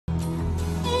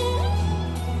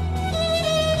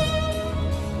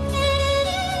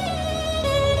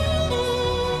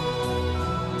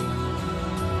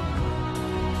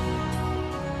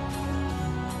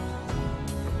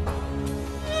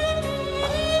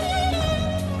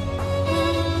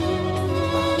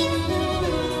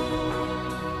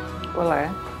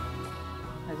Olá,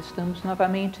 nós estamos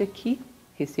novamente aqui,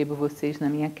 recebo vocês na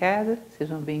minha casa,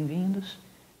 sejam bem-vindos,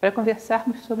 para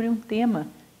conversarmos sobre um tema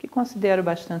que considero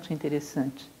bastante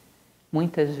interessante.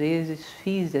 Muitas vezes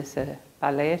fiz essa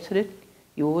palestra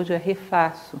e hoje a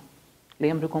refaço.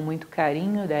 Lembro com muito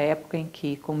carinho da época em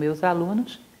que, com meus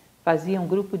alunos, fazia um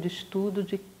grupo de estudo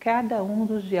de cada um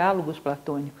dos diálogos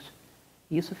platônicos.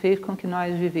 Isso fez com que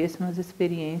nós vivêssemos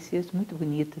experiências muito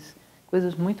bonitas,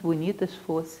 coisas muito bonitas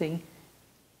fossem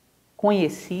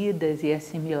conhecidas e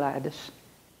assimiladas.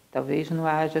 Talvez não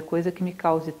haja coisa que me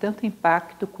cause tanto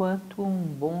impacto quanto um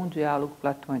bom diálogo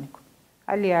platônico.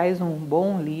 Aliás, um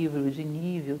bom livro de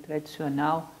nível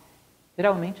tradicional,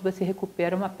 geralmente você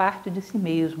recupera uma parte de si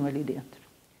mesmo ali dentro.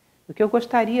 O que eu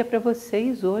gostaria para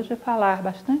vocês hoje é falar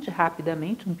bastante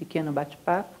rapidamente, um pequeno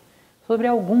bate-papo, sobre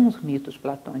alguns mitos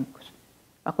platônicos.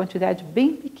 Uma quantidade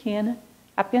bem pequena,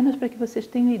 apenas para que vocês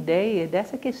tenham ideia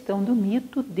dessa questão do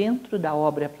mito dentro da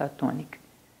obra platônica.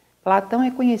 Platão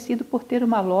é conhecido por ter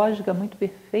uma lógica muito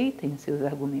perfeita em seus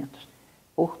argumentos,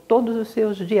 por todos os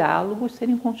seus diálogos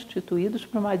serem constituídos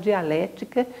por uma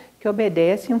dialética que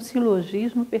obedece a um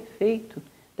silogismo perfeito,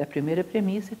 da primeira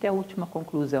premissa até a última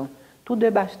conclusão. Tudo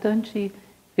é bastante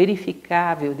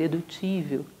verificável,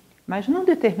 dedutível, mas num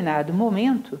determinado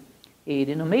momento,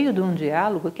 ele, no meio de um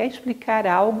diálogo, quer explicar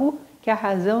algo que a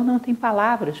razão não tem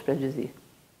palavras para dizer.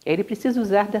 Ele precisa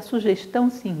usar da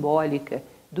sugestão simbólica,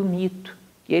 do mito,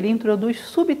 e ele introduz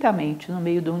subitamente, no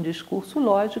meio de um discurso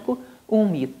lógico, um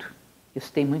mito.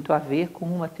 Isso tem muito a ver com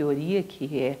uma teoria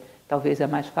que é talvez a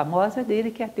mais famosa dele,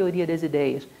 que é a teoria das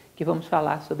ideias, que vamos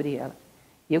falar sobre ela.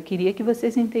 E eu queria que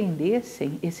vocês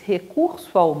entendessem esse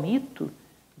recurso ao mito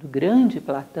do grande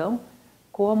Platão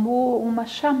como uma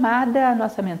chamada à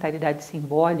nossa mentalidade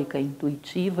simbólica,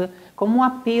 intuitiva, como um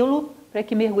apelo para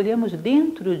que mergulhemos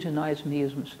dentro de nós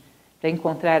mesmos, para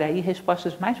encontrar aí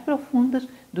respostas mais profundas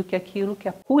do que aquilo que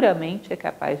a pura mente é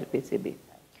capaz de perceber.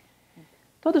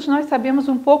 Todos nós sabemos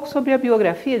um pouco sobre a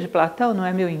biografia de Platão, não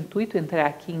é meu intuito entrar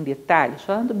aqui em detalhes,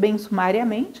 falando bem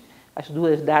sumariamente, as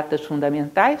duas datas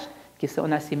fundamentais, que são o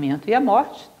nascimento e a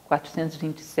morte,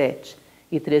 427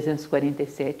 e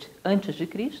 347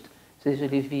 a.C., ou seja,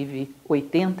 ele vive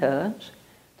 80 anos.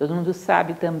 Todo mundo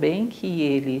sabe também que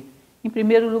ele, em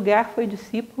primeiro lugar, foi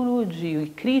discípulo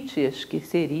de Crítias, que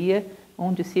seria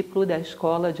um discípulo da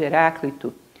escola de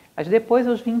Heráclito. Mas depois,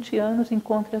 aos 20 anos,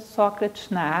 encontra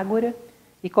Sócrates na Ágora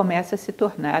e começa a se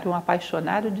tornar um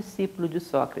apaixonado discípulo de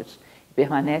Sócrates.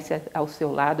 Permanece ao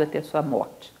seu lado até sua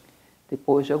morte.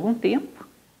 Depois de algum tempo,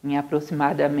 em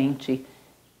aproximadamente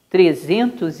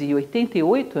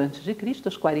 388 a.C.,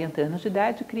 aos 40 anos de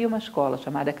idade, cria uma escola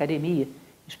chamada Academia,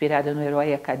 inspirada no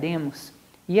herói Academos,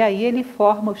 e aí ele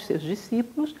forma os seus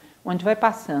discípulos, onde vai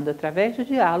passando, através de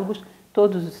diálogos,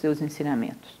 todos os seus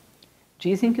ensinamentos.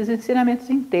 Dizem que os ensinamentos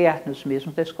internos,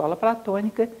 mesmo da escola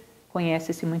platônica,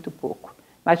 conhece-se muito pouco,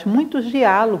 mas muitos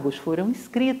diálogos foram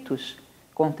escritos,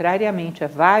 contrariamente a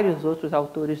vários outros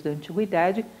autores da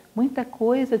antiguidade, muita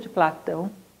coisa de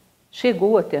Platão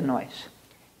chegou até nós.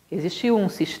 Existiu um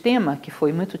sistema que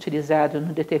foi muito utilizado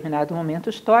num determinado momento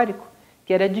histórico,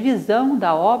 que era a divisão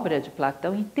da obra de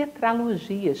Platão em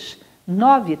tetralogias,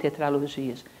 9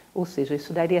 tetralogias, ou seja,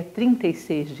 isso daria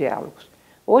 36 diálogos.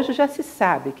 Hoje já se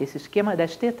sabe que esse esquema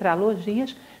das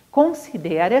tetralogias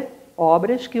considera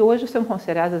obras que hoje são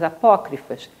consideradas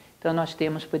apócrifas. Então nós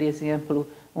temos, por exemplo,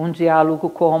 um diálogo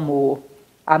como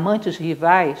Amantes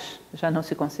Rivais, já não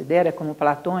se considera como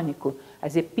platônico,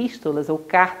 as epístolas ou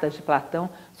cartas de Platão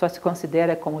só se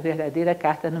considera como verdadeira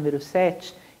carta número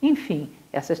 7. Enfim,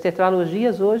 essas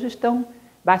tetralogias hoje estão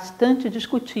bastante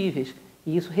discutíveis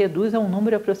e isso reduz a um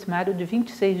número aproximado de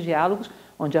 26 diálogos,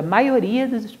 onde a maioria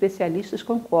dos especialistas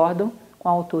concordam com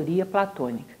a autoria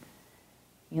platônica.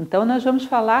 Então nós vamos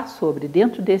falar sobre,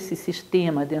 dentro desse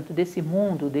sistema, dentro desse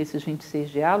mundo, desses 26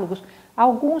 diálogos,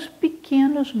 alguns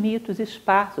pequenos mitos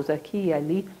esparsos aqui e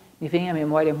ali. Me vem à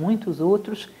memória muitos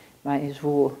outros, mas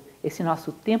esse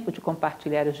nosso tempo de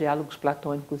compartilhar os diálogos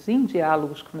platônicos em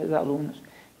diálogos com meus alunos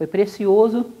foi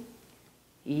precioso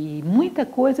e muita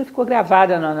coisa ficou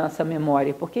gravada na nossa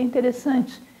memória, porque é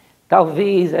interessante.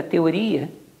 Talvez a teoria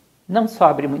não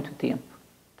sobre muito tempo,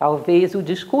 talvez o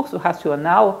discurso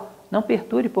racional não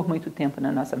perdure por muito tempo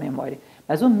na nossa memória,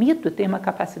 mas o mito tem uma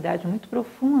capacidade muito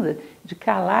profunda de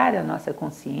calar a nossa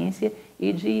consciência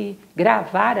e de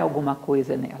gravar alguma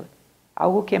coisa nela.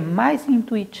 Algo que é mais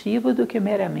intuitivo do que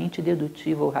meramente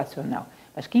dedutivo ou racional,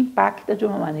 mas que impacta de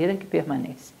uma maneira que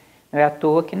permanece. Não é à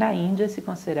toa que na Índia se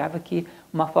considerava que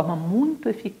uma forma muito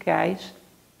eficaz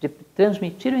de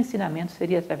transmitir o ensinamento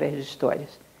seria através de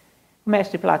histórias. O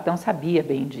mestre Platão sabia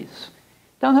bem disso.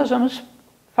 Então nós vamos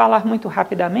falar muito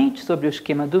rapidamente sobre o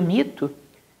esquema do mito.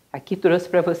 Aqui trouxe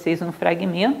para vocês um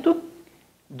fragmento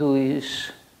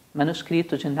dos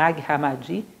manuscritos de Nag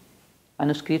Hammadi,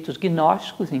 manuscritos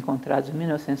gnósticos encontrados em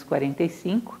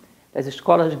 1945, das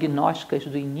escolas gnósticas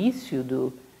do início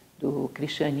do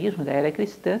cristianismo, da era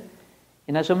cristã.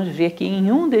 E nós vamos ver que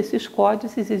em um desses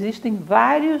códices existem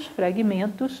vários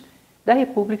fragmentos da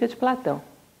República de Platão,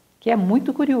 que é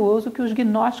muito curioso que os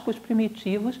gnósticos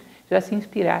primitivos já se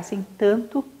inspirassem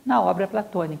tanto na obra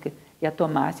platônica e a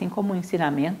tomassem como um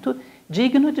ensinamento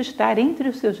digno de estar entre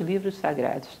os seus livros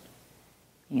sagrados.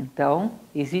 Então,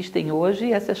 existem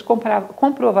hoje essas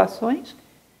comprovações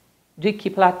de que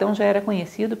Platão já era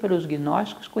conhecido pelos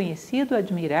gnósticos, conhecido,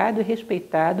 admirado e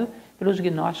respeitado pelos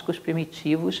gnósticos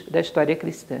primitivos da história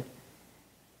cristã.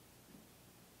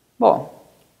 Bom,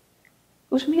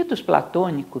 os mitos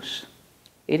platônicos,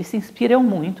 eles se inspiram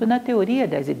muito na teoria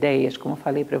das ideias, como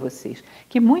falei para vocês,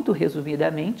 que muito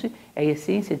resumidamente é a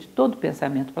essência de todo o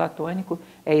pensamento platônico,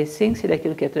 é a essência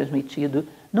daquilo que é transmitido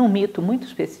num mito muito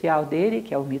especial dele,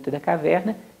 que é o mito da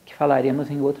caverna, que falaremos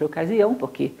em outra ocasião,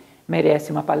 porque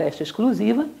merece uma palestra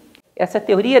exclusiva. Essa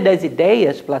teoria das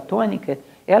ideias platônica,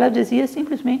 ela dizia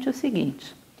simplesmente o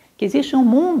seguinte, que existe um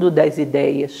mundo das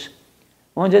ideias,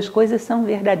 onde as coisas são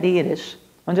verdadeiras,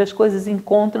 onde as coisas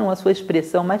encontram a sua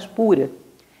expressão mais pura.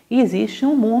 E existe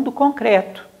um mundo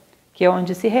concreto, que é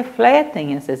onde se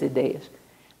refletem essas ideias.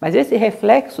 Mas esse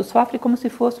reflexo sofre como se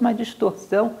fosse uma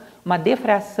distorção, uma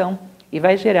defração, e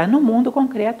vai gerar no mundo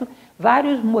concreto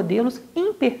vários modelos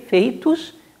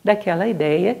imperfeitos daquela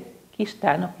ideia que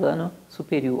está no plano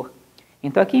superior.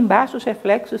 Então aqui embaixo os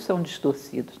reflexos são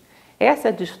distorcidos.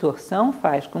 Essa distorção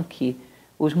faz com que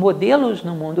os modelos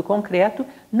no mundo concreto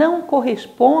não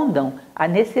correspondam à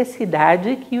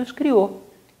necessidade que os criou.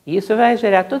 E isso vai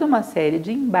gerar toda uma série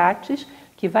de embates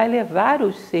que vai levar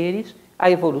os seres à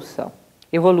evolução.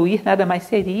 Evoluir nada mais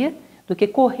seria do que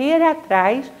correr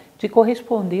atrás de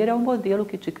corresponder ao modelo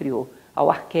que te criou, ao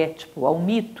arquétipo, ao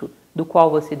mito do qual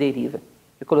você deriva.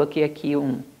 Eu coloquei aqui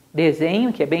um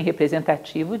desenho que é bem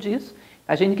representativo disso.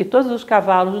 Imagine que todos os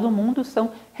cavalos do mundo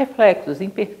são reflexos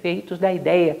imperfeitos da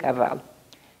ideia cavalo.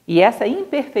 E essa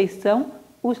imperfeição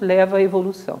os leva à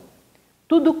evolução.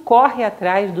 Tudo corre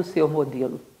atrás do seu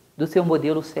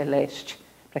modelo celeste,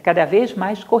 para cada vez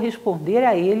mais corresponder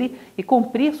a ele e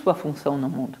cumprir sua função no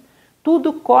mundo.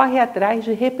 Tudo corre atrás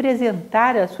de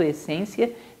representar a sua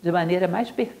essência de maneira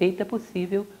mais perfeita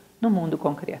possível no mundo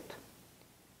concreto.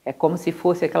 É como se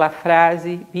fosse aquela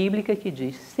frase bíblica que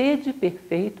diz: sede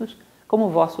perfeitos como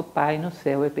vosso Pai no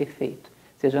céu é perfeito.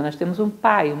 Ou seja, nós temos um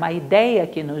Pai, uma ideia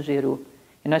que nos gerou,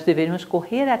 e nós deveríamos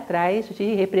correr atrás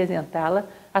de representá-la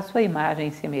à sua imagem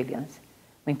e semelhança.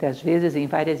 Muitas vezes, em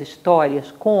várias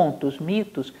histórias, contos,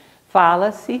 mitos,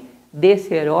 fala-se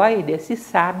desse herói, desse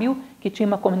sábio que tinha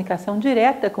uma comunicação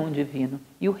direta com o divino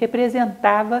e o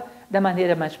representava da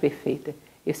maneira mais perfeita.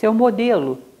 Esse é o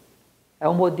modelo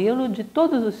de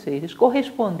todos os seres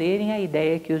corresponderem à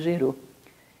ideia que o gerou.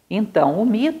 Então, o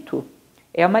mito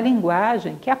é uma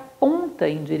linguagem que aponta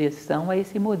em direção a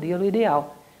esse modelo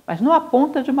ideal, mas não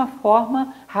aponta de uma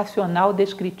forma racional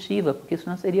descritiva, porque isso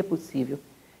não seria possível.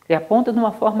 Ele aponta de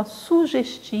uma forma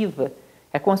sugestiva.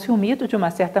 É como se o mito, de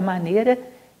uma certa maneira,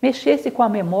 mexesse com a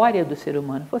memória do ser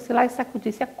humano, fosse lá e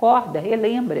sacudisse, acorda,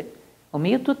 relembra. O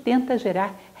mito tenta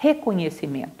gerar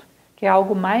reconhecimento, que é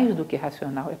algo mais do que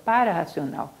racional, é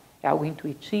para-racional, é algo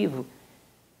intuitivo.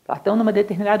 Platão, numa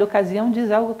determinada ocasião, diz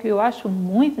algo que eu acho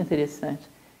muito interessante.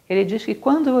 Ele diz que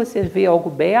quando você vê algo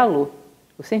belo,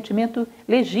 o sentimento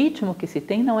legítimo que se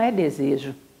tem não é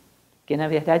desejo, porque, na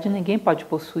verdade, ninguém pode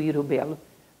possuir o belo.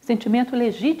 O sentimento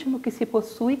legítimo que se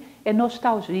possui é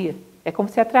nostalgia. É como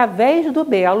se, através do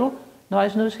belo,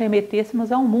 nós nos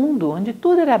remetêssemos a um mundo onde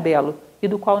tudo era belo e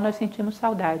do qual nós sentimos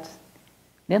saudades.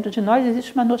 Dentro de nós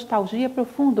existe uma nostalgia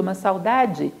profunda, uma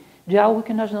saudade de algo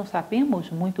que nós não sabemos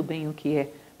muito bem o que é,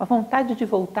 uma vontade de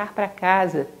voltar para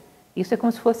casa. Isso é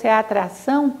como se fosse a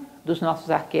atração dos nossos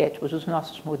arquétipos, dos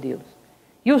nossos modelos.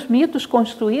 E os mitos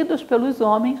construídos pelos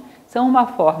homens são uma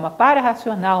forma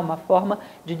para-racional, uma forma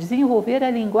de desenvolver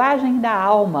a linguagem da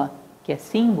alma, que é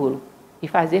símbolo, e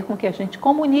fazer com que a gente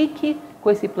comunique com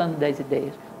esse plano das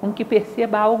ideias, com que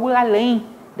perceba algo além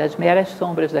das meras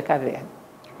sombras da caverna.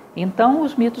 Então,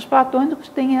 os mitos platônicos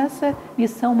têm essa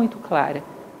missão muito clara,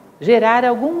 gerar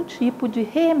algum tipo de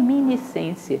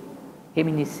reminiscência.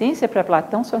 Reminiscência, para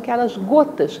Platão, são aquelas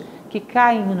gotas que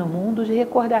caem no mundo de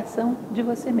recordação de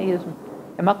você mesmo.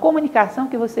 É uma comunicação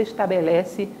que você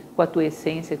estabelece com a tua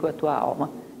essência, com a tua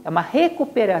alma. É uma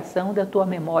recuperação da tua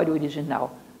memória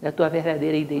original, da tua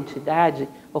verdadeira identidade,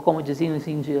 ou como diziam os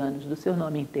indianos, do seu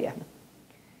nome interno.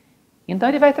 Então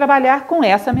ele vai trabalhar com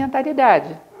essa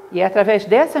mentalidade. E é através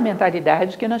dessa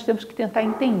mentalidade que nós temos que tentar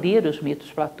entender os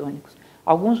mitos platônicos,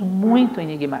 alguns muito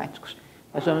enigmáticos.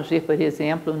 Nós vamos ver, por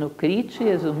exemplo, no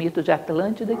Critias, o mito de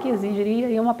Atlântida, que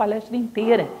exigiria uma palestra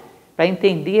inteira para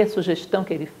entender a sugestão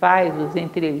que ele faz, os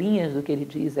entrelinhas do que ele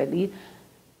diz ali.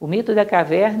 O mito da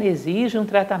caverna exige um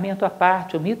tratamento à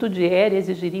parte, o mito de Eros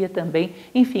exigiria também.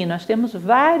 Enfim, nós temos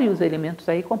vários elementos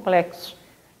aí complexos.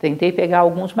 Tentei pegar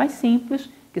alguns mais simples,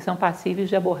 que são passíveis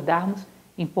de abordarmos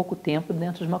em pouco tempo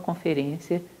dentro de uma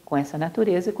conferência com essa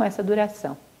natureza e com essa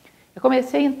duração. Eu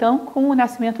comecei então com o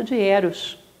nascimento de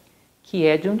Eros, que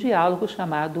é de um diálogo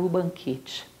chamado O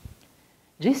Banquete.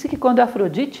 Disse que quando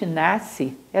Afrodite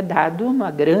nasce, é dado uma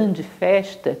grande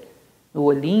festa no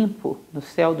Olimpo, no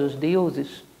céu dos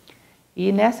deuses,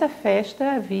 e nessa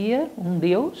festa havia um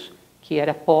deus, que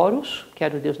era Poros, que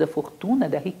era o deus da fortuna,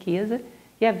 da riqueza,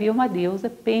 e havia uma deusa,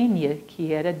 Pênia,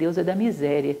 que era a deusa da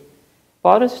miséria.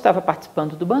 Poros estava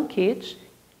participando do banquete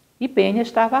e Pênia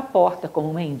estava à porta,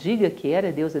 como mendiga que era,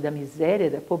 a deusa da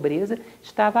miséria, da pobreza,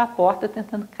 estava à porta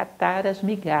tentando catar as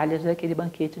migalhas daquele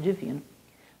banquete divino.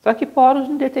 Só que Poros,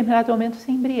 em determinado momento,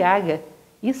 se embriaga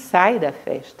e sai da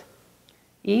festa.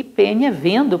 E Pênia,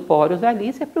 vendo Poros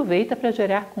ali, se aproveita para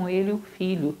gerar com ele um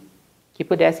filho que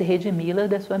pudesse redimi-la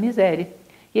da sua miséria.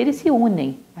 E eles se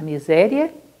unem, a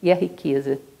miséria e a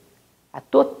riqueza, a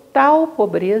total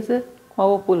pobreza com a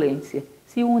opulência,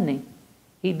 se unem.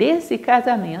 E desse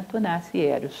casamento nasce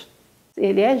Eros.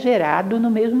 Ele é gerado no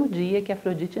mesmo dia que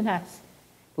Afrodite nasce.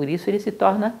 Por isso ele se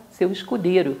torna seu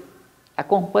escudeiro.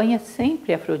 Acompanha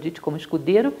sempre Afrodite como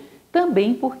escudeiro,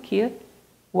 também porque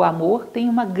o amor tem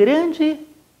uma grande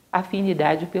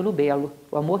afinidade pelo belo.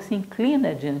 O amor se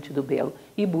inclina diante do belo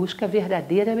e busca a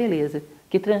verdadeira beleza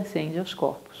que transcende aos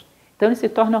corpos. Então ele se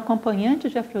torna um acompanhante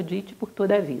de Afrodite por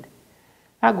toda a vida.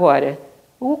 Agora,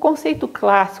 o conceito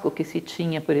clássico que se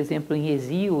tinha, por exemplo, em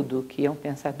Hesíodo, que é um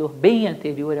pensador bem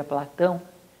anterior a Platão,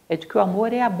 é de que o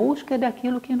amor é a busca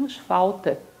daquilo que nos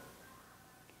falta.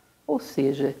 Ou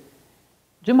seja,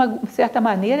 de uma certa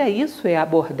maneira isso é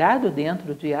abordado dentro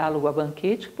do diálogo a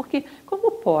banquete, porque como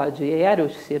pode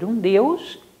Eros ser um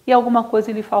deus e alguma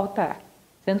coisa lhe faltar?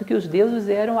 Sendo que os deuses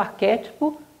eram o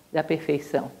arquétipo da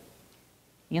perfeição.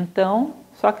 Então,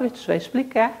 Sócrates vai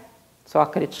explicar,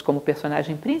 Sócrates como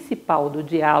personagem principal do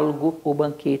diálogo O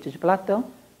Banquete de Platão,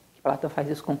 que Platão faz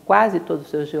isso com quase todos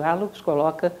os seus diálogos,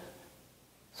 coloca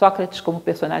Sócrates como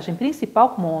personagem principal,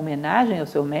 como uma homenagem ao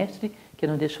seu mestre, que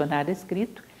não deixou nada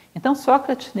escrito. Então,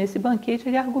 Sócrates, nesse banquete,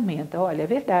 ele argumenta, olha, é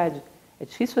verdade, é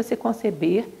difícil você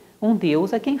conceber um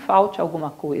Deus a quem falte alguma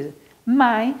coisa,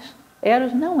 mas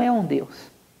Eros não é um Deus.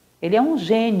 Ele é um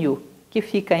gênio que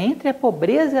fica entre a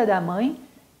pobreza da mãe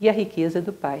e a riqueza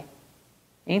do pai.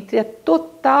 Entre a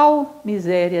total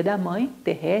miséria da mãe,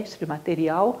 terrestre,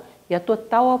 material, e a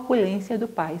total opulência do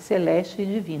pai, celeste e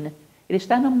divina. Ele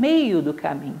está no meio do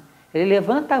caminho. Ele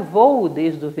levanta voo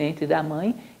desde o ventre da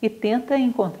mãe e tenta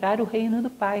encontrar o reino do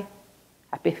pai,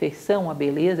 a perfeição, a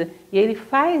beleza, e ele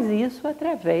faz isso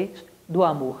através do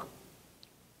amor.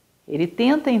 Ele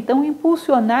tenta, então,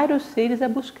 impulsionar os seres a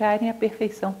buscarem a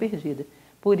perfeição perdida.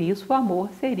 Por isso, o amor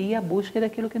seria a busca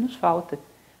daquilo que nos falta.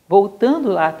 Voltando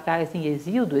lá atrás em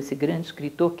Hesíodo, esse grande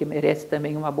escritor que merece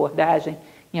também uma abordagem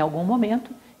em algum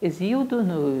momento, Hesíodo,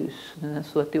 na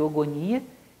sua Teogonia,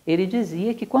 ele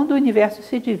dizia que quando o universo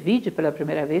se divide pela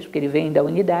primeira vez, porque ele vem da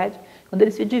unidade, quando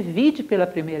ele se divide pela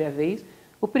primeira vez,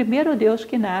 o primeiro Deus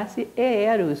que nasce é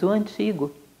Eros, o antigo,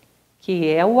 que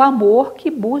é o amor que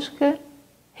busca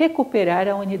recuperar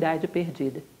a unidade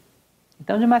perdida.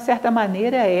 Então, de uma certa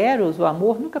maneira, Eros, o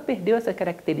amor, nunca perdeu essa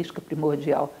característica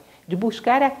primordial, de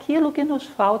buscar aquilo que nos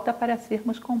falta para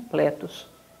sermos completos.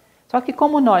 Só que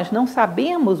como nós não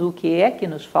sabemos o que é que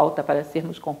nos falta para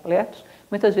sermos completos,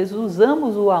 muitas vezes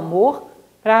usamos o amor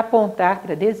para apontar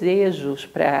para desejos,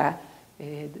 para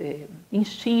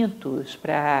instintos,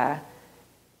 para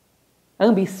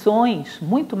ambições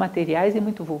muito materiais e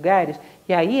muito vulgares.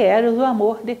 E aí Eros, o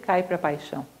amor, decai para a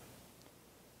paixão.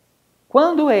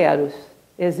 Quando Eros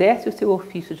exerce o seu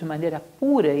ofício de maneira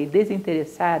pura e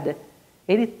desinteressada,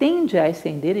 ele tende a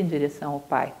ascender em direção ao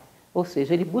Pai. Ou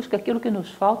seja, ele busca aquilo que nos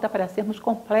falta para sermos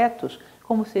completos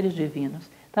como seres divinos.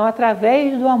 Então,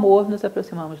 através do amor, nos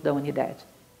aproximamos da unidade.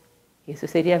 Isso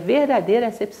seria a verdadeira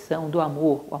acepção do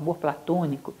amor, o amor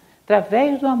platônico.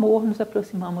 Através do amor, nos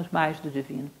aproximamos mais do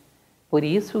divino. Por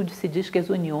isso, se diz que as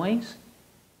uniões,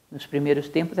 nos primeiros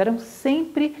tempos, eram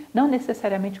sempre, não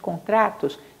necessariamente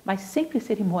contratos, mas sempre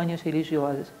cerimônias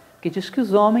religiosas, que diz que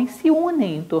os homens se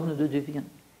unem em torno do divino.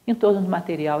 Em torno do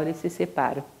material, eles se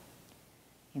separam.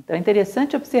 Então, é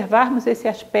interessante observarmos esse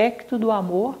aspecto do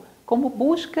amor como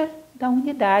busca da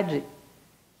unidade.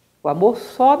 O amor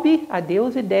sobe a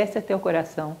Deus e desce até o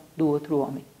coração do outro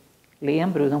homem.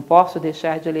 Lembro, não posso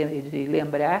deixar de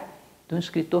lembrar de um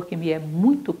escritor que me é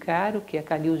muito caro, que é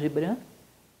Khalil Gibran,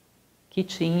 que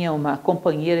tinha uma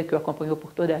companheira que o acompanhou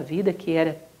por toda a vida, que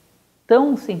era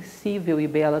tão sensível e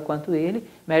bela quanto ele,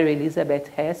 Mary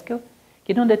Elizabeth Haskell,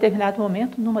 que num determinado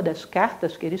momento, numa das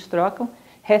cartas que eles trocam,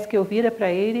 Haskell vira para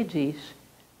ele e diz: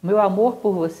 meu amor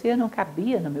por você não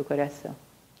cabia no meu coração.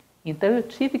 Então eu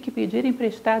tive que pedir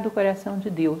emprestado o coração de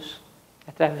Deus.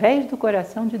 Através do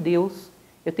coração de Deus,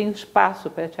 eu tenho espaço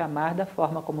para te amar da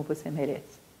forma como você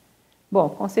merece. Bom,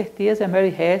 com certeza a Mary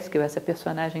Haskell, essa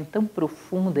personagem tão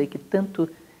profunda e que tanto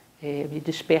me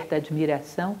desperta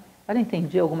admiração, ela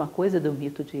entendia alguma coisa do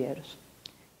mito de Eros.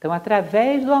 Então,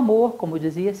 através do amor, como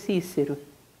dizia Cícero,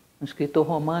 um escritor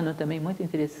romano também muito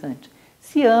interessante,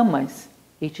 se amas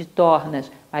e te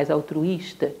tornas mais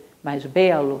altruísta, mais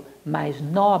belo, mais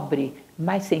nobre,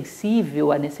 mais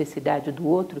sensível à necessidade do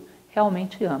outro,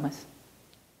 realmente amas.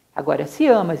 Agora, se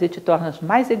amas e te tornas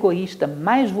mais egoísta,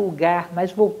 mais vulgar,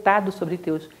 mais voltado sobre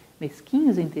teus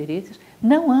mesquinhos interesses,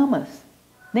 não amas,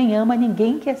 nem ama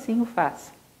ninguém que assim o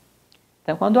faça.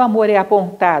 Então, quando o amor é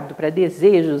apontado para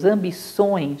desejos,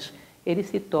 ambições, ele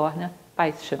se torna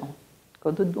paixão.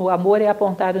 Quando o amor é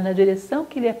apontado na direção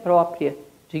que lhe é própria,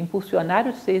 de impulsionar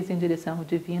os seres em direção ao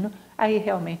divino, aí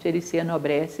realmente ele se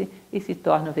enobrece e se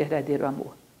torna o verdadeiro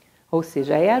amor. Ou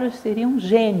seja, Eros seria um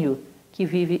gênio que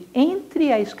vive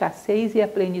entre a escassez e a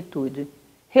plenitude,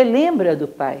 relembra do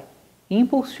Pai,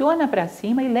 impulsiona para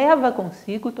cima e leva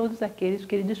consigo todos aqueles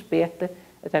que ele desperta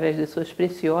através de suas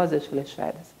preciosas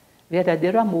flechadas.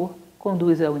 Verdadeiro amor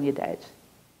conduz à unidade.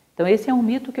 Então esse é um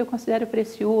mito que eu considero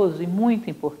precioso e muito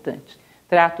importante.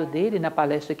 Trato dele na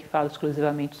palestra que fala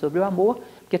exclusivamente sobre o amor,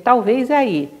 porque talvez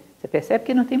aí, você percebe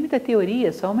que não tem muita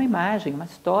teoria, só uma imagem, uma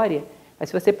história, mas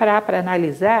se você parar para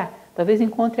analisar, talvez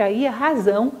encontre aí a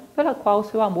razão pela qual o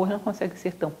seu amor não consegue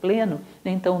ser tão pleno,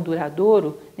 nem tão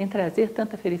duradouro, nem trazer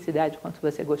tanta felicidade quanto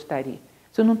você gostaria.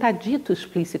 Isso não está dito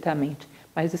explicitamente,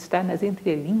 mas está nas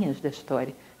entrelinhas da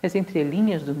história, nas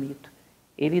entrelinhas do mito.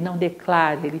 Ele não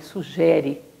declara, ele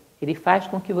sugere, ele faz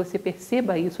com que você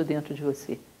perceba isso dentro de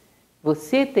você.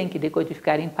 Você tem que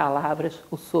decodificar em palavras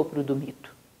o sopro do mito.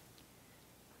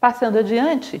 Passando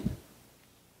adiante,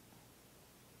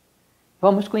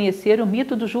 vamos conhecer o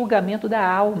mito do julgamento da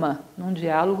alma, num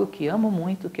diálogo que amo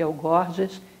muito, que é o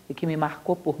Gorgias, e que me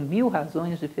marcou por 1000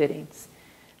 razões diferentes.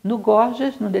 No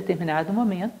Gorgias, num determinado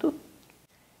momento,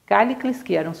 Cállicles,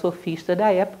 que era um sofista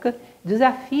da época,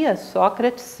 desafia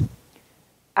Sócrates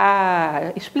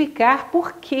a explicar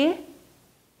por que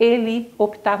ele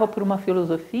optava por uma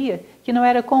filosofia que não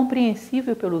era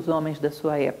compreensível pelos homens da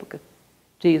sua época.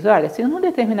 Diz, olha, se num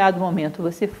determinado momento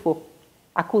você for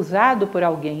acusado por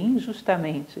alguém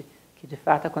injustamente, que de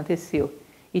fato aconteceu,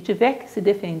 e tiver que se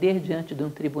defender diante de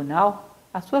um tribunal,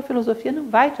 a sua filosofia não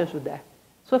vai te ajudar.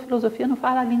 Sua filosofia não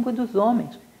fala a língua dos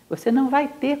homens. Você não vai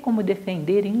ter como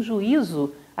defender em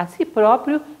juízo a si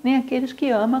próprio nem aqueles que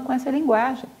ama com essa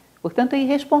linguagem. Portanto, é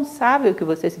irresponsável que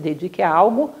você se dedique a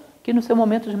algo que no seu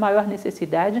momento de maior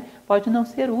necessidade pode não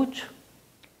ser útil.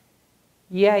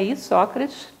 E aí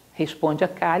Sócrates responde a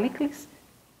Cállicles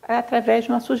através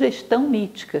de uma sugestão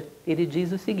mítica. Ele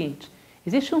diz o seguinte: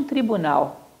 existe um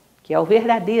tribunal, que é o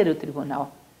verdadeiro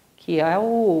tribunal, que é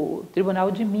o tribunal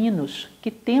de Minos,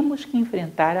 que temos que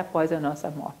enfrentar após a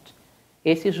nossa morte.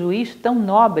 Esse juiz tão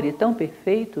nobre, tão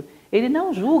perfeito, ele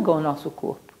não julga o nosso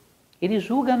corpo, ele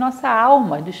julga a nossa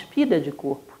alma despida de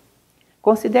corpo.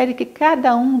 Considere que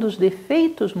cada um dos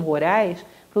defeitos morais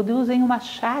produzem uma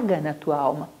chaga na tua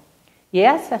alma. E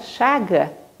essa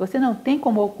chaga você não tem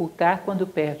como ocultar quando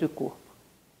perde o corpo.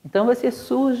 Então você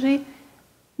surge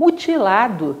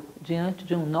mutilado diante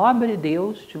de um nobre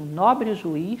Deus, de um nobre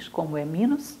juiz, como é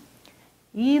Minos,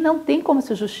 e não tem como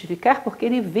se justificar porque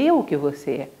ele vê o que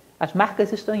você é. As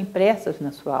marcas estão impressas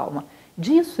na sua alma.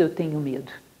 Disso eu tenho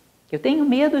medo. Eu tenho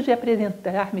medo de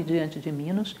apresentar-me diante de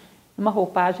Minos numa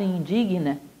roupagem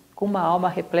indigna, com uma alma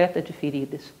repleta de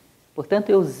feridas. Portanto,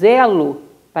 eu zelo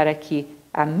para que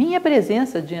a minha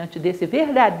presença diante desse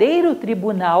verdadeiro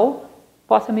tribunal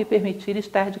possa me permitir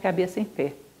estar de cabeça em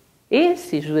pé.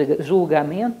 Esse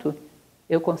julgamento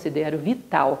eu considero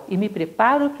vital e me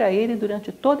preparo para ele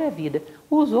durante toda a vida.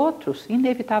 Os outros,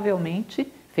 inevitavelmente,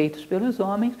 feitos pelos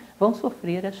homens, vão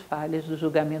sofrer as falhas dos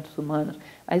julgamentos humanos.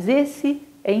 Mas esse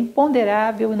é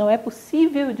imponderável e não é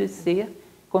possível de ser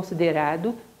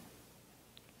considerado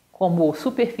como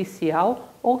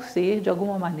superficial ou ser de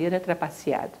alguma maneira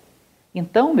trapaceado.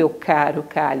 Então, meu caro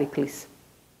Cállicles,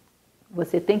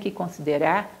 você tem que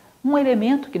considerar um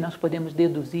elemento que nós podemos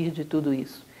deduzir de tudo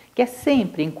isso, que é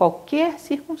sempre, em qualquer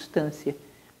circunstância,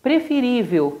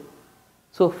 preferível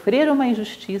sofrer uma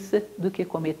injustiça do que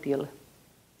cometê-la.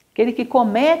 Aquele que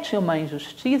comete uma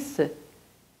injustiça,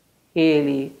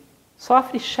 ele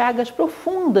sofre chagas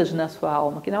profundas na sua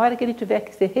alma, que na hora que ele tiver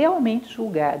que ser realmente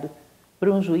julgado por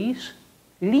um juiz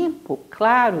limpo,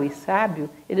 claro e sábio,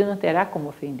 ele não terá como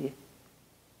ofender.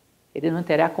 Ele não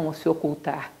terá como se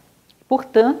ocultar.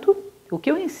 Portanto, o que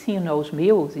eu ensino aos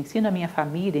meus, ensino à minha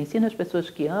família, ensino às pessoas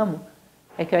que amo,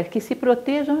 é que se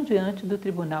protejam diante do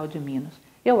tribunal de Minos.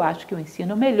 Eu acho que o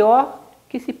ensino melhor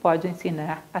que se pode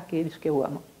ensinar àqueles que eu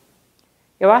amo.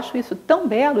 Eu acho isso tão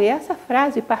belo, e essa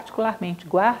frase particularmente,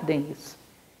 guardem isso.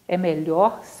 É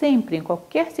melhor sempre, em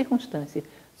qualquer circunstância,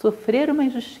 sofrer uma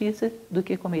injustiça do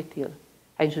que cometê-la.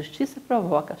 A injustiça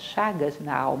provoca chagas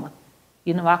na alma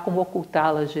e não há como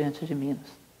ocultá-las diante de Minos.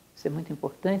 Isso é muito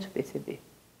importante perceber.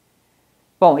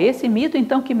 Bom, esse mito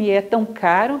então que me é tão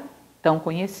caro, tão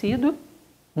conhecido,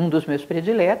 um dos meus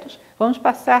prediletos, vamos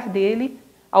passar dele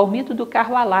ao mito do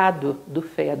carro alado, do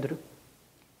Fedro.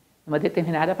 Numa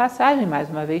determinada passagem, mais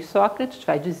uma vez Sócrates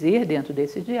vai dizer dentro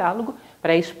desse diálogo,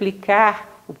 para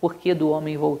explicar o porquê do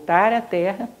homem voltar à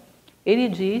Terra, ele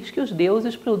diz que os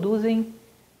deuses produzem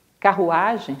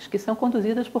carruagens que são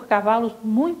conduzidas por cavalos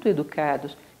muito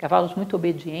educados, cavalos muito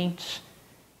obedientes,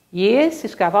 e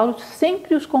esses cavalos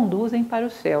sempre os conduzem para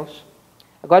os céus.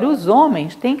 Agora, os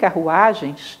homens têm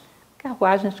carruagens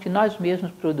que nós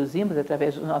mesmos produzimos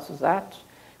através dos nossos atos,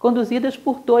 conduzidas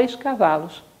por 2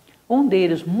 cavalos. Um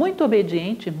deles muito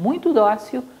obediente, muito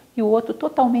dócil, e o outro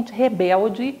totalmente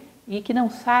rebelde e que não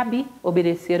sabe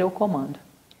obedecer ao comando.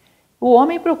 O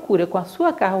homem procura, com a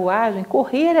sua carruagem,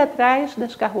 correr atrás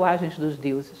das carruagens dos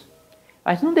deuses.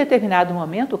 Mas, num determinado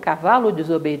momento, o cavalo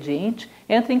desobediente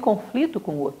entra em conflito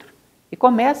com o outro. E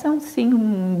começam, sim, a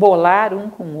embolar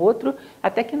um com o outro,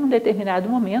 até que, num determinado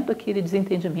momento, aquele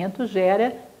desentendimento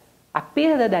gera a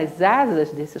perda das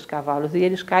asas desses cavalos e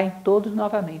eles caem todos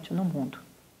novamente no mundo.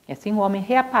 E assim o homem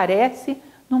reaparece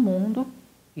no mundo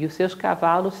e os seus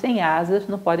cavalos sem asas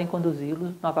não podem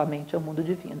conduzi-lo novamente ao mundo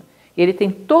divino. E ele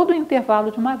tem todo o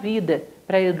intervalo de uma vida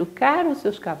para educar os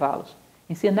seus cavalos,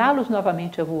 ensiná-los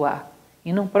novamente a voar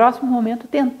e, num próximo momento,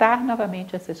 tentar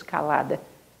novamente essa escalada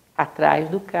atrás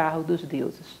do carro dos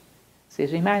deuses. Ou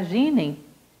seja, imaginem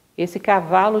esse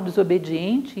cavalo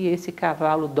desobediente e esse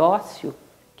cavalo dócil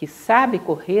que sabe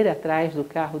correr atrás do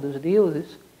carro dos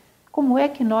deuses, como é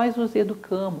que nós os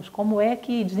educamos? Como é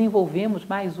que desenvolvemos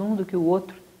mais um do que o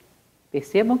outro?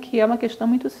 Percebam que é uma questão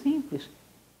muito simples.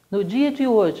 No dia de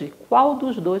hoje, qual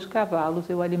dos 2 cavalos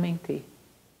eu alimentei?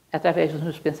 Através dos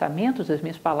meus pensamentos, das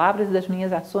minhas palavras e das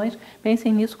minhas ações,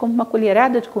 pensem nisso como uma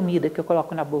colherada de comida que eu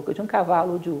coloco na boca de um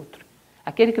cavalo ou de outro.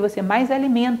 Aquele que você mais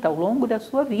alimenta ao longo da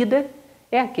sua vida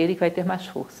é aquele que vai ter mais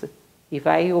força e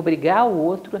vai obrigar o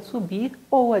outro a subir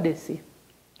ou a descer.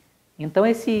 Então,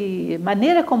 essa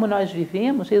maneira como nós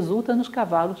vivemos resulta nos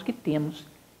cavalos que temos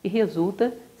e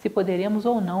resulta se poderemos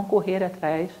ou não correr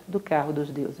atrás do carro dos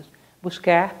deuses,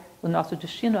 buscar o nosso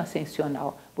destino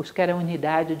ascensional, buscar a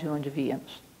unidade de onde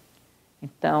viemos.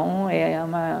 Então, é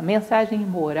uma mensagem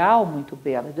moral muito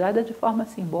bela, dada de forma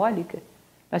simbólica.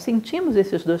 Nós sentimos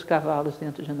esses 2 cavalos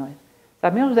dentro de nós.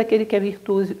 Sabemos daquele que é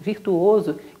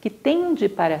virtuoso, que tende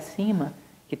para cima,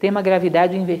 que tem uma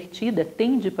gravidade invertida,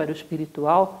 tende para o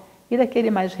espiritual, e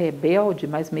daquele mais rebelde,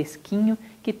 mais mesquinho,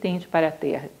 que tende para a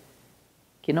terra,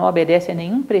 que não obedece a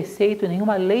nenhum preceito,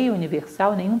 nenhuma lei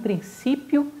universal, nenhum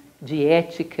princípio de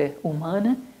ética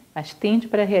humana, mas tende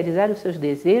para realizar os seus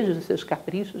desejos, os seus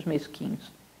caprichos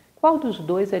mesquinhos. Qual dos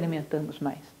 2 alimentamos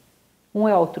mais? Um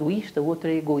é altruísta, o outro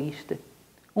é egoísta.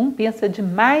 Um pensa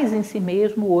demais em si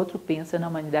mesmo, o outro pensa na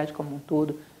humanidade como um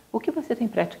todo. O que você tem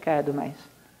praticado mais?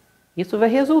 Isso vai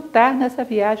resultar nessa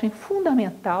viagem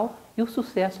fundamental e o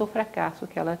sucesso ou fracasso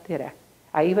que ela terá.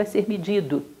 Aí vai ser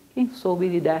medido quem soube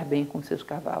lidar bem com seus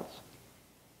cavalos.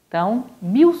 Então,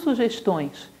 1000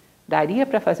 sugestões. Daria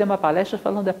para fazer uma palestra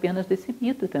falando apenas desse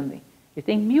mito também. Ele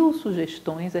tem 1000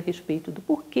 sugestões a respeito do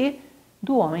porquê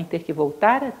do homem ter que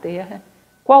voltar à Terra,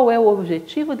 qual é o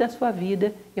objetivo da sua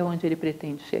vida e onde ele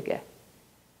pretende chegar.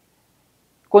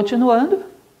 Continuando,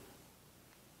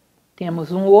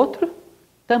 temos um outro,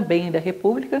 também da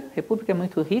República. A República é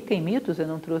muito rica em mitos, eu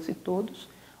não trouxe todos.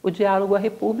 O diálogo à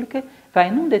República vai,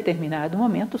 num determinado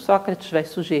momento, Sócrates vai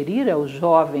sugerir aos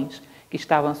jovens que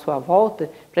estavam à sua volta,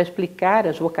 para explicar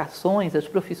as vocações, as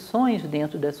profissões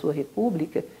dentro da sua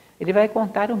república, ele vai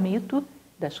contar o mito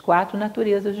das 4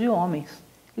 naturezas de homens,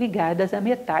 ligadas a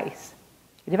metais.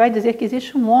 Ele vai dizer que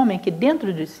existe um homem que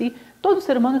dentro de si, todo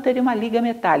ser humano teria uma liga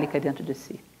metálica dentro de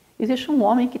si. Existe um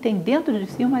homem que tem dentro de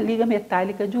si uma liga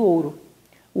metálica de ouro,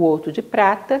 o outro de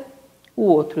prata, o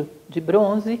outro de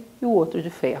bronze e o outro de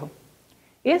ferro.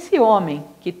 Esse homem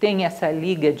que tem essa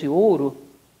liga de ouro,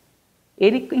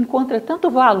 ele encontra tanto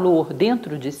valor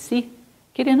dentro de si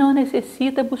que ele não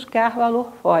necessita buscar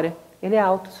valor fora. Ele é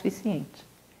autossuficiente.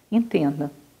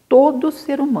 Entenda, todo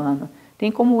ser humano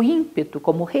tem como ímpeto,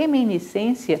 como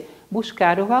reminiscência,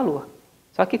 buscar o valor.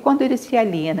 Só que quando ele se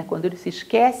aliena, quando ele se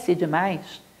esquece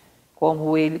demais,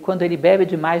 quando ele bebe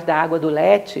demais da água do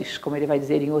Letes, como ele vai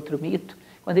dizer em outro mito,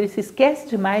 quando ele se esquece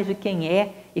demais de quem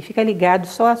é e fica ligado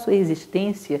só à sua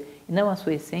existência e não à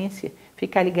sua essência,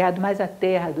 fica ligado mais à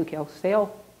terra do que ao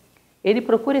céu, ele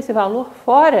procura esse valor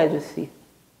fora de si.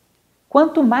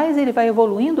 Quanto mais ele vai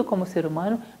evoluindo como ser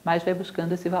humano, mais vai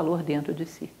buscando esse valor dentro de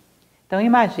si. Então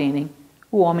imaginem,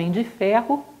 o homem de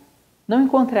ferro não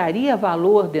encontraria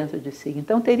valor dentro de si,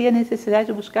 então teria necessidade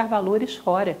de buscar valores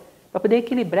fora, para poder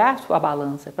equilibrar sua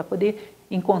balança, para poder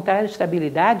encontrar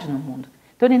estabilidade no mundo.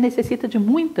 Então ele necessita de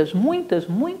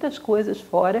muitas coisas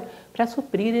fora para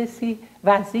suprir esse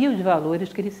vazio de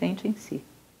valores que ele sente em si.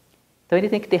 Então ele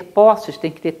tem que ter posses, tem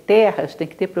que ter terras, tem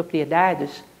que ter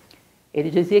propriedades.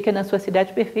 Ele dizia que na sua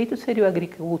cidade perfeita seria o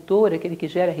agricultor, aquele que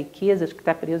gera riquezas, que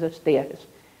está preso às terras.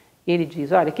 E ele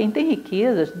diz, olha, quem tem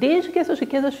riquezas, desde que essas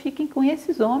riquezas fiquem com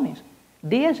esses homens,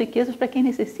 dê as riquezas para quem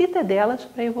necessita delas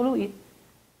para evoluir.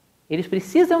 Eles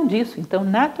precisam disso, então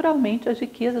naturalmente as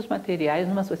riquezas materiais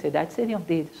numa sociedade seriam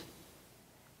deles.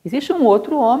 Existe um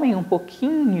outro homem, um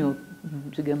pouquinho,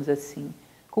 digamos assim,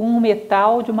 com um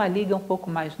metal de uma liga um pouco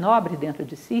mais nobre dentro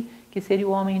de si, que seria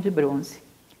o homem de bronze.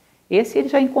 Esse ele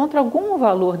já encontra algum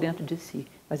valor dentro de si,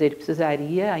 mas ele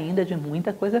precisaria ainda de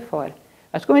muita coisa fora.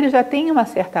 Mas como ele já tem uma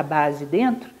certa base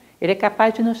dentro, ele é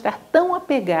capaz de não estar tão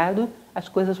apegado às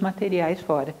coisas materiais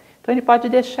fora. Então ele pode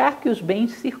deixar que os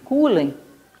bens circulem,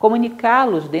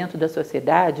 comunicá-los dentro da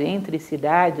sociedade, entre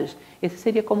cidades. Esse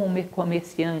seria como um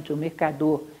comerciante, um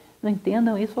mercador. Não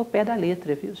entendam isso ao pé da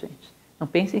letra, viu, gente? Não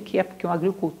pensem que é porque um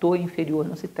agricultor é inferior,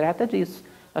 não se trata disso.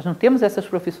 Nós não temos essas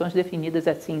profissões definidas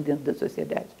assim dentro da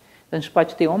sociedade. Então, a gente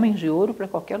pode ter homens de ouro para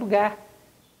qualquer lugar.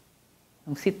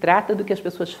 Não se trata do que as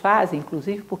pessoas fazem,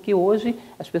 inclusive porque hoje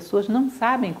as pessoas não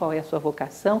sabem qual é a sua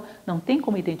vocação, não têm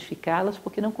como identificá-las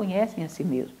porque não conhecem a si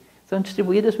mesmos. São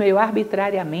distribuídas meio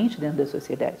arbitrariamente dentro da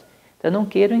sociedade. Então, não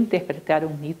quero interpretar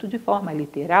um mito de forma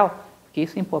literal, porque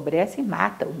isso empobrece e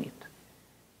mata o mito.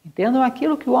 Entendam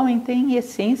aquilo que o homem tem em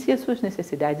essência e as suas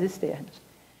necessidades externas.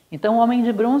 Então, o homem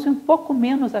de bronze um pouco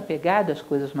menos apegado às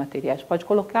coisas materiais, pode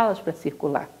colocá-las para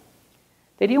circular.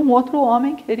 Teria um outro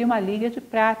homem que teria uma liga de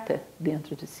prata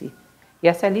dentro de si. E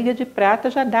essa liga de prata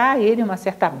já dá a ele uma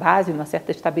certa base, uma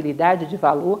certa estabilidade de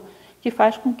valor, que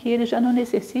faz com que ele já não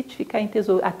necessite ficar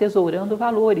atesourando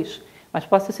valores, mas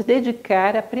possa se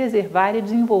dedicar a preservar e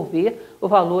desenvolver o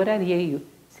valor alheio,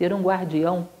 ser um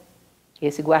guardião.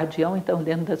 Esse guardião, então,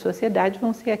 dentro da sociedade,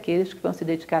 vão ser aqueles que vão se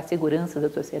dedicar à segurança da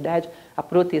sociedade, à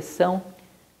proteção,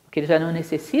 porque eles já não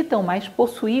necessitam mais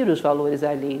possuir os valores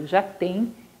alheios, já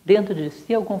têm dentro de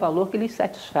si algum valor que lhes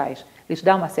satisfaz, lhes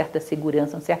dá uma certa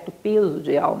segurança, um certo peso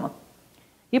de alma.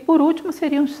 E, por último,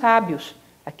 seriam os sábios,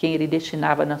 a quem ele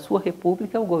destinava na sua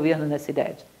república o governo da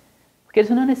cidade. Porque eles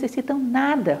não necessitam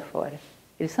nada fora.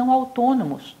 Eles são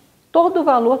autônomos. Todo o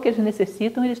valor que eles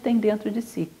necessitam, eles têm dentro de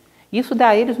si. Isso dá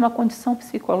a eles uma condição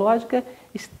psicológica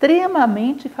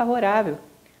extremamente favorável.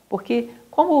 Porque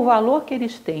como o valor que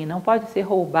eles têm não pode ser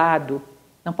roubado,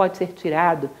 não pode ser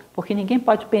tirado, porque ninguém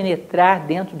pode penetrar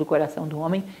dentro do coração do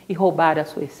homem e roubar a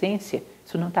sua essência,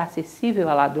 isso não está acessível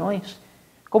a ladrões.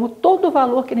 Como todo o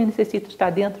valor que ele necessita está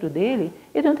dentro dele,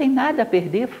 ele não tem nada a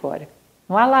perder fora.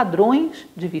 Não há ladrões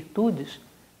de virtudes,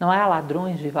 não há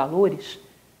ladrões de valores.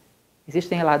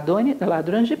 Existem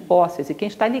ladrões de posses, e quem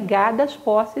está ligado às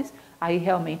posses, aí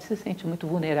realmente se sente muito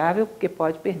vulnerável, porque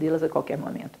pode perdê-las a qualquer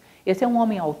momento. Esse é um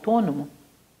homem autônomo,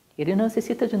 ele não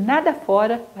necessita de nada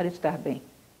fora para estar bem.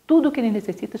 Tudo o que ele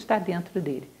necessita está dentro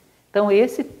dele. Então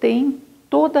esse tem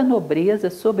toda a nobreza,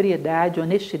 sobriedade,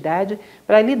 honestidade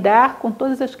para lidar com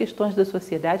todas as questões da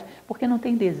sociedade, porque não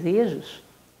tem desejos,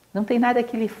 não tem nada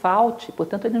que lhe falte,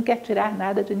 portanto ele não quer tirar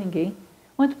nada de ninguém.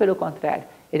 Muito pelo contrário,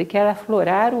 ele quer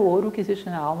aflorar o ouro que existe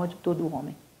na alma de todo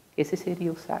homem. Esse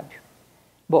seria o sábio.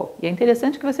 Bom, e é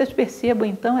interessante que vocês percebam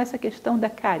então essa questão da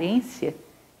carência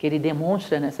que ele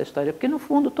demonstra nessa história, porque no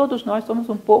fundo todos nós somos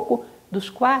um pouco dos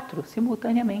quatro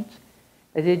simultaneamente.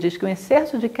 Mas ele diz que um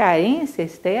excesso de carência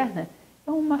externa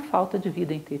é uma falta de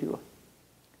vida interior.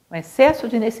 Um excesso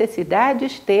de necessidade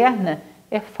externa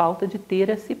é falta de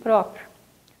ter a si próprio.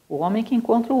 O homem que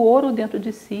encontra o ouro dentro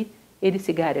de si, ele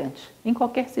se garante, em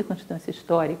qualquer circunstância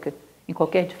histórica, em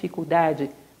qualquer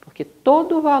dificuldade, porque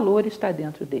todo o valor está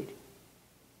dentro dele.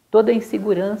 Toda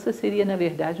insegurança seria, na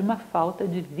verdade, uma falta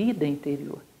de vida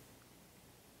interior.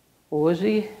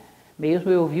 Hoje, mesmo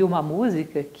eu ouvi uma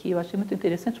música que eu achei muito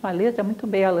interessante, uma letra muito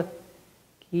bela,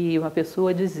 que uma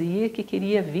pessoa dizia que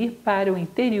queria vir para o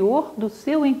interior do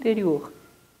seu interior.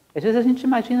 Às vezes a gente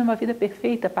imagina uma vida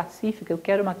perfeita, pacífica, eu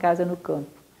quero uma casa no campo.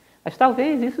 Mas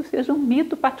talvez isso seja um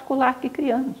mito particular que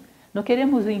criamos. Não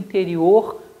queremos o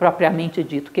interior propriamente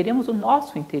dito, queremos o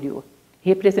nosso interior.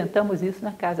 Representamos isso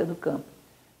na casa do campo.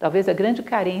 Talvez a grande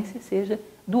carência seja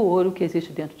do ouro que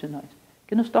existe dentro de nós,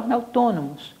 que nos torna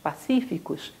autônomos,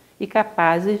 pacíficos e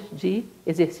capazes de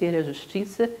exercer a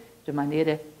justiça de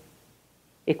maneira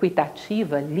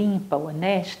equitativa, limpa,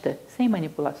 honesta, sem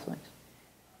manipulações.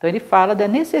 Então ele fala da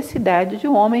necessidade de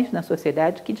homens na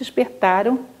sociedade que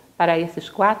despertaram para esses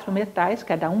 4 metais,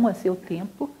 cada um a seu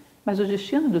tempo, mas o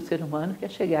destino do ser humano é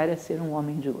chegar a ser um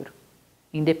homem de ouro.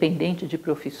 Independente de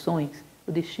profissões,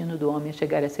 o destino do homem é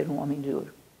chegar a ser um homem de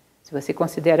ouro. Se você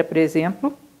considera, por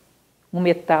exemplo, um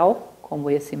metal, como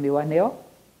esse meu anel,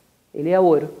 ele é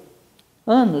ouro.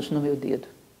 Anos no meu dedo,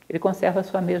 ele conserva a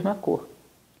sua mesma cor.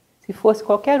 Se fosse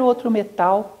qualquer outro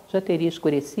metal, já teria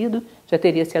escurecido, já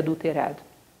teria se adulterado.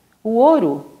 O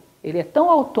ouro, ele é tão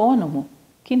autônomo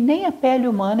que nem a pele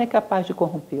humana é capaz de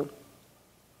corrompê-lo.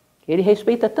 Ele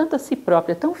respeita tanto a si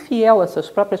próprio, é tão fiel às suas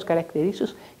próprias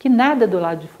características, que nada do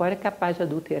lado de fora é capaz de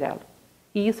adulterá-lo.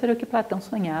 E isso era o que Platão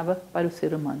sonhava para o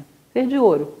ser humano. Ser de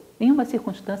ouro, nenhuma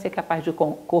circunstância é capaz de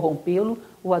corrompê-lo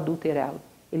ou adulterá-lo.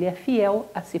 Ele é fiel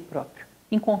a si próprio.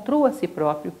 Encontrou a si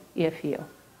próprio e é fiel.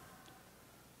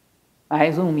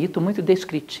 Mas um mito muito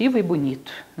descritivo e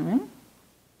bonito.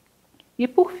 E,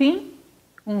 por fim,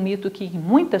 um mito que em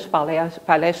muitas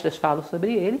palestras falo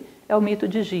sobre ele, é o mito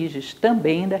de Giges,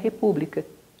 também da República.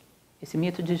 Esse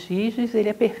mito de Giges, ele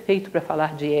é perfeito para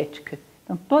falar de ética.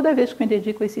 Então, toda vez que me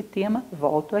dedico a esse tema,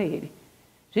 volto a ele.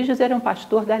 Giges era um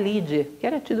pastor da Lídia, que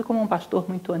era tido como um pastor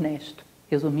muito honesto.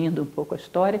 Resumindo um pouco a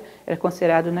história, era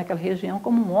considerado naquela região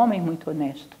como um homem muito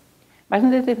honesto. Mas, num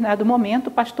determinado momento,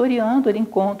 pastoreando, ele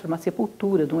encontra uma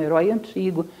sepultura de um herói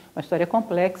antigo, uma história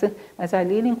complexa, mas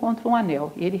ali ele encontra um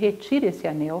anel, e ele retira esse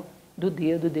anel do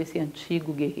dedo desse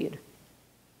antigo guerreiro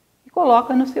e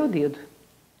coloca no seu dedo.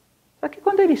 Só que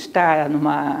quando ele está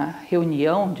numa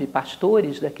reunião de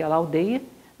pastores daquela aldeia,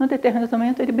 num determinado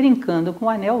momento, ele brincando com o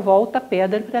anel, volta a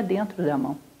pedra para dentro da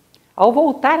mão. Ao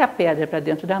voltar a pedra para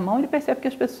dentro da mão, ele percebe que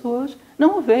as pessoas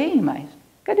não o veem mais.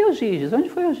 Cadê o Giges? Onde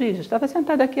foi o Giges? Estava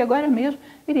sentado aqui agora mesmo.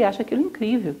 Ele acha aquilo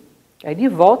incrível. Aí ele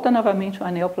volta novamente o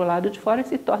anel para o lado de fora e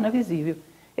se torna visível.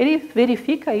 Ele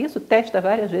verifica isso, testa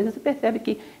várias vezes e percebe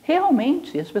que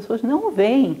realmente as pessoas não o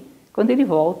veem quando ele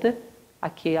volta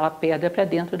aquela pedra para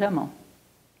dentro da mão.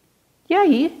 E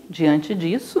aí, diante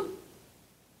disso,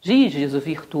 Giges, o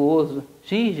virtuoso,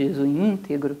 Giges, o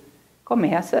íntegro,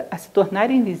 começa a se tornar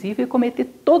invisível e cometer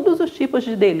todos os tipos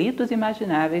de delitos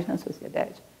imagináveis na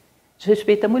sociedade.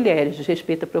 Desrespeita mulheres,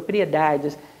 desrespeita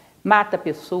propriedades, mata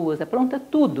pessoas, apronta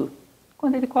tudo.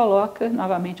 Quando ele coloca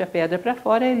novamente a pedra para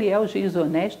fora, ele é o Giges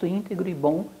honesto, íntegro e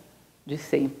bom de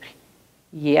sempre.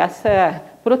 E essa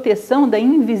proteção da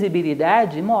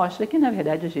invisibilidade mostra que, na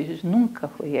verdade, Giges nunca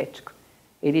foi ético.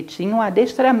 Ele tinha um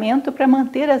adestramento para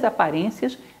manter as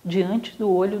aparências diante do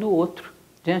olho do outro,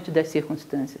 diante das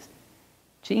circunstâncias.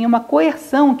 Tinha uma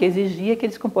coerção que exigia que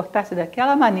ele se comportasse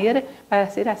daquela maneira para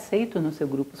ser aceito no seu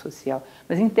grupo social.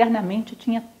 Mas internamente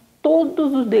tinha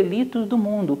todos os delitos do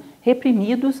mundo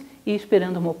reprimidos e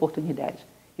esperando uma oportunidade.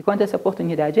 E quando essa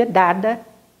oportunidade é dada,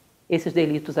 esses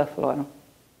delitos afloram.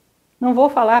 Não vou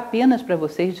falar apenas para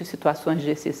vocês de situações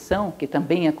de exceção, que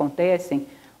também acontecem,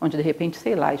 onde de repente,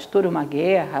 sei lá, estoura uma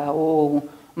guerra ou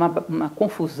uma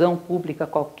confusão pública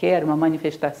qualquer, uma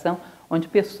manifestação, onde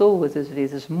pessoas, às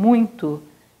vezes, muito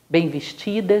bem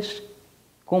vestidas,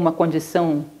 com uma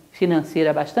condição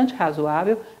financeira bastante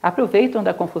razoável, aproveitam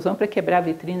da confusão para quebrar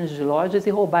vitrines de lojas e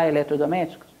roubar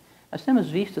eletrodomésticos. Nós temos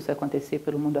visto isso acontecer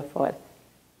pelo mundo afora,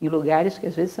 em lugares que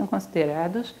às vezes são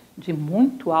considerados de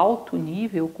muito alto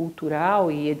nível cultural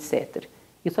e etc.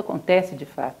 Isso acontece de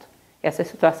fato. Essa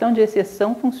situação de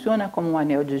exceção funciona como um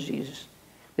anel de Giges.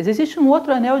 Mas existe um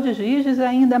outro anel de Giges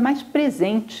ainda mais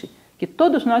presente, que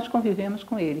todos nós convivemos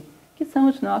com ele, que são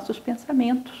os nossos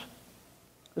pensamentos.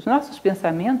 Os nossos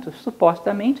pensamentos,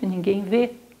 supostamente, ninguém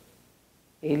vê.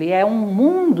 Ele é um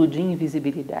mundo de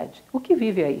invisibilidade. O que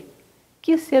vive aí?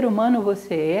 Que ser humano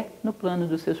você é no plano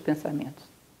dos seus pensamentos?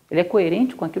 Ele é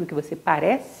coerente com aquilo que você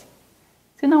parece?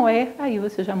 Se não é, aí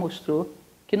você já mostrou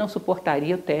que não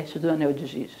suportaria o teste do anel de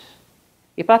Giges.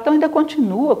 E Platão ainda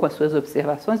continua com as suas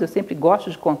observações, eu sempre gosto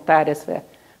de contar essa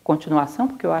continuação,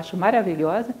 porque eu acho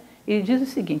maravilhosa. Ele diz o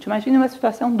seguinte: imagine uma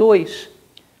situação 2,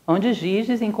 onde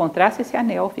Giges encontrasse esse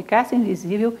anel, ficasse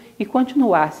invisível e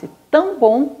continuasse tão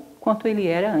bom quanto ele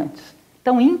era antes,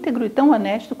 tão íntegro e tão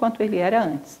honesto quanto ele era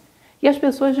antes. E as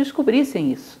pessoas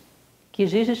descobrissem isso, que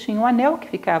Giges tinha um anel que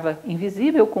ficava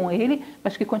invisível com ele,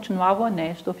 mas que continuava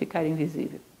honesto ao ficar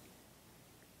invisível.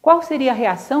 Qual seria a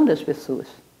reação das pessoas?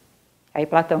 Aí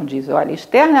Platão diz, olha,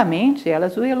 externamente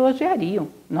elas o elogiariam.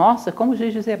 Nossa, como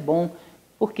Giges é bom,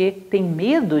 porque tem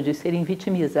medo de serem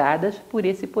vitimizadas por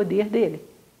esse poder dele.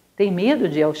 Tem medo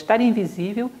de, ao estar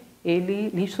invisível, ele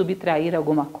lhes subtrair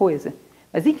alguma coisa.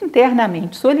 Mas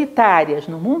internamente, solitárias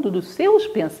no mundo dos seus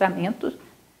pensamentos,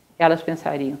 elas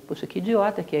pensariam, poxa, que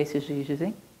idiota que é esse Giges,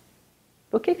 hein?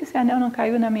 Por que esse anel não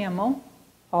caiu na minha mão?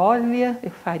 Olha,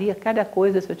 eu faria cada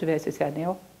coisa se eu tivesse esse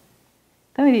anel.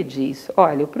 Então ele diz,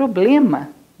 olha, o problema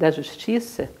da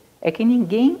justiça é que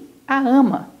ninguém a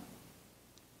ama.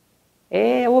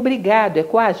 É obrigado, é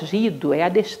coagido, é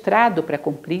adestrado para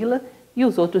cumpri-la e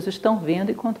os outros estão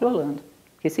vendo e controlando.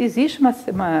 Porque se existe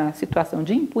uma situação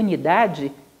de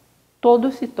impunidade,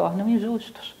 todos se tornam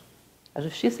injustos. A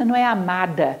justiça não é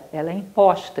amada, ela é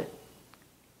imposta.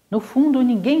 No fundo,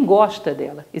 ninguém gosta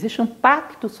dela. Existe um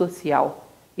pacto social.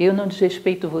 Eu não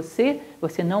desrespeito você,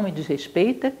 você não me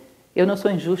desrespeita. Eu não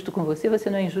sou injusto com você, você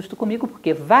não é injusto comigo,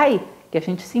 porque vai que a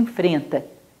gente se enfrenta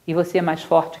e você é mais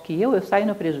forte que eu saio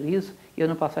no prejuízo e eu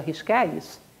não posso arriscar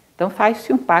isso. Então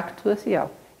faz-se um pacto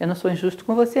social. Eu não sou injusto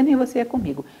com você, nem você é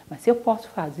comigo. Mas se eu posso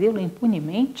fazê-lo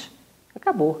impunemente,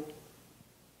 acabou.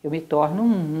 Eu me torno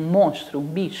um monstro, um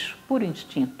bicho, puro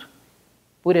instinto,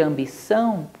 pura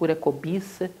ambição, pura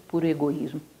cobiça, puro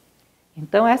egoísmo.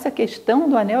 Então essa questão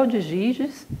do anel de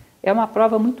Giges é uma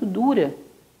prova muito dura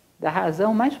da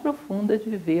razão mais profunda de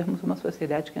vivermos uma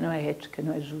sociedade que não é ética,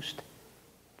 não é justa.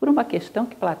 Por uma questão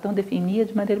que Platão definia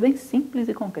de maneira bem simples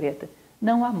e concreta.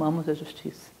 Não amamos a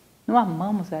justiça, não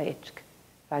amamos a ética.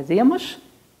 Fazemos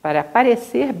para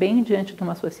parecer bem diante de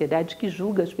uma sociedade que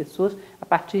julga as pessoas a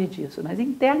partir disso. Mas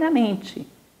internamente,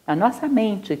 a nossa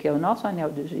mente, que é o nosso anel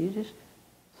de Giges,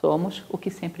 somos o que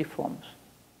sempre fomos.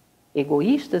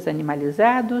 Egoístas,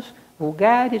 animalizados,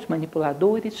 vulgares,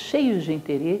 manipuladores, cheios de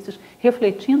interesses,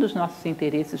 refletindo os nossos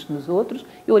interesses nos outros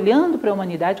e olhando para a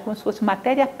humanidade como se fosse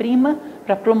matéria-prima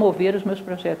para promover os meus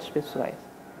projetos pessoais.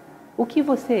 O que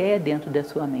você é dentro da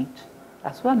sua mente?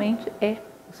 A sua mente é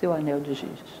o seu anel de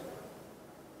Giges.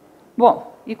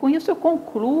 Bom, e com isso eu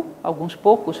concluo alguns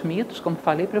poucos mitos, como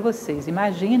falei para vocês.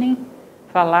 Imaginem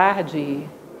falar de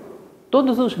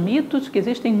todos os mitos que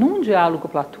existem num diálogo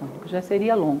platônico, já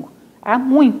seria longo. Há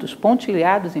muitos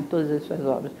pontilhados em todas as suas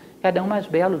obras, cada um mais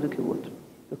belo do que o outro.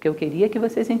 O que eu queria é que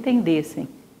vocês entendessem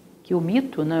que o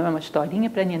mito não é uma historinha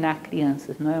para ninar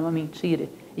crianças, não é uma mentira,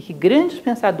 e que grandes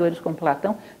pensadores como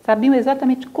Platão sabiam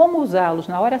exatamente como usá-los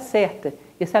na hora certa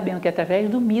e sabiam que através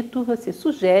do mito você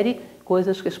sugere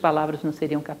coisas que as palavras não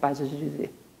seriam capazes de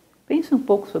dizer. Pense um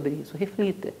pouco sobre isso,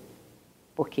 reflita,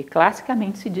 porque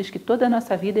classicamente se diz que toda a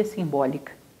nossa vida é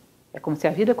simbólica. É como se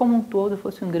a vida como um todo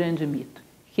fosse um grande mito.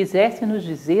 Quisesse nos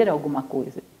dizer alguma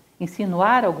coisa,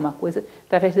 insinuar alguma coisa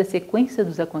através da sequência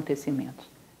dos acontecimentos.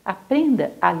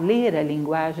 Aprenda a ler a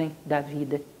linguagem da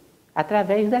vida,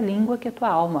 através da língua que a tua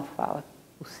alma fala,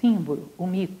 o símbolo, o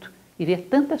mito, e ver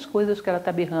tantas coisas que ela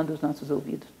está berrando aos nossos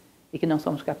ouvidos e que não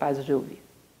somos capazes de ouvir.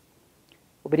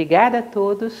 Obrigada a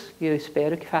todos e eu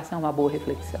espero que façam uma boa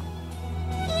reflexão.